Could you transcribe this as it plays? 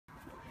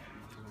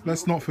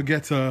let's not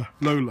forget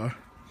Lola,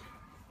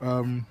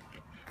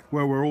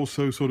 where we're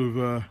also sort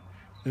of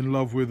in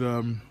love with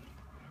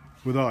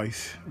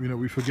Ice. You know,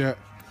 we forget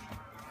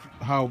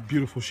how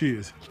beautiful she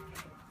is.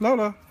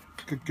 Lola,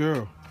 good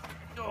girl.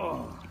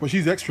 Oh, But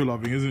she's extra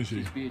loving, isn't she?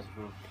 she's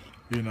beautiful.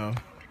 You know.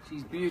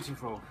 She's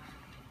beautiful.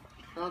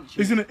 Aren't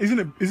she?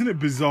 Isn't it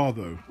bizarre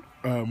though?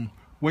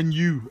 When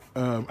you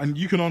and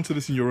you can answer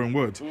this in your own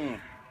words.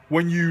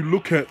 When you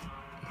look at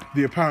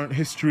the apparent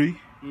history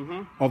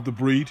of the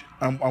breed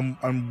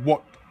and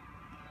what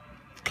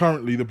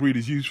currently the breed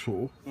is used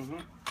for,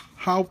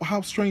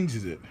 how strange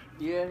is it?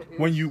 Yeah.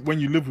 When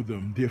you live with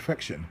them, the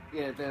affection.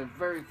 Yeah, they're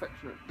very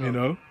affectionate. You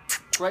know.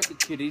 Great with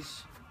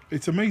kiddies.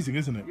 It's amazing,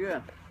 isn't it?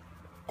 Yeah.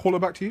 Call her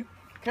back to you.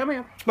 Come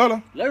here.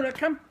 Lola. Lola,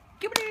 come.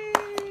 Give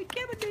it.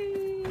 Give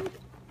it.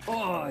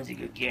 Oh, it's a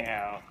good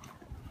girl.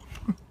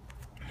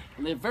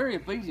 And they're very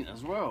obedient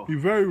as well. You're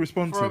very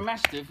responsive. For a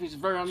Mastiff, it's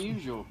very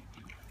unusual.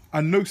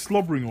 And no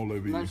slobbering all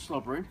over you. No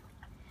slobbering.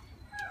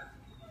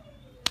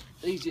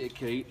 Easy to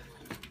keep.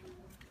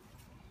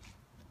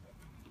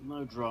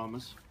 No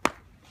dramas.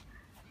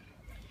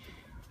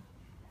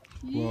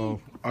 Well,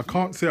 I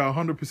can't say I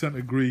 100%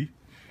 agree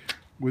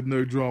with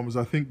no dramas.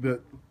 I think that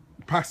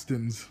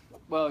pastons,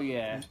 Well,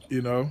 yeah.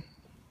 you know,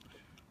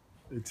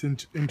 it's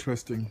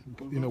interesting.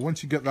 You know,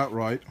 once you get that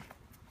right,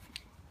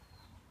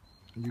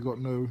 you got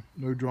no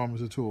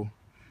dramas at all.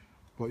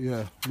 But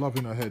yeah, love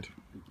in her head.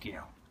 Good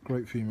girl.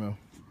 Great female.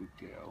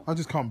 Good girl. I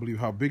just can't believe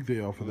how big they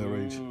are for their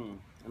age.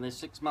 And they're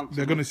 6 months.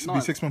 They're going to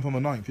be 6 months on the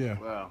 9th, yeah.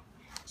 Wow.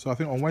 So I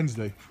think on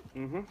Wednesday.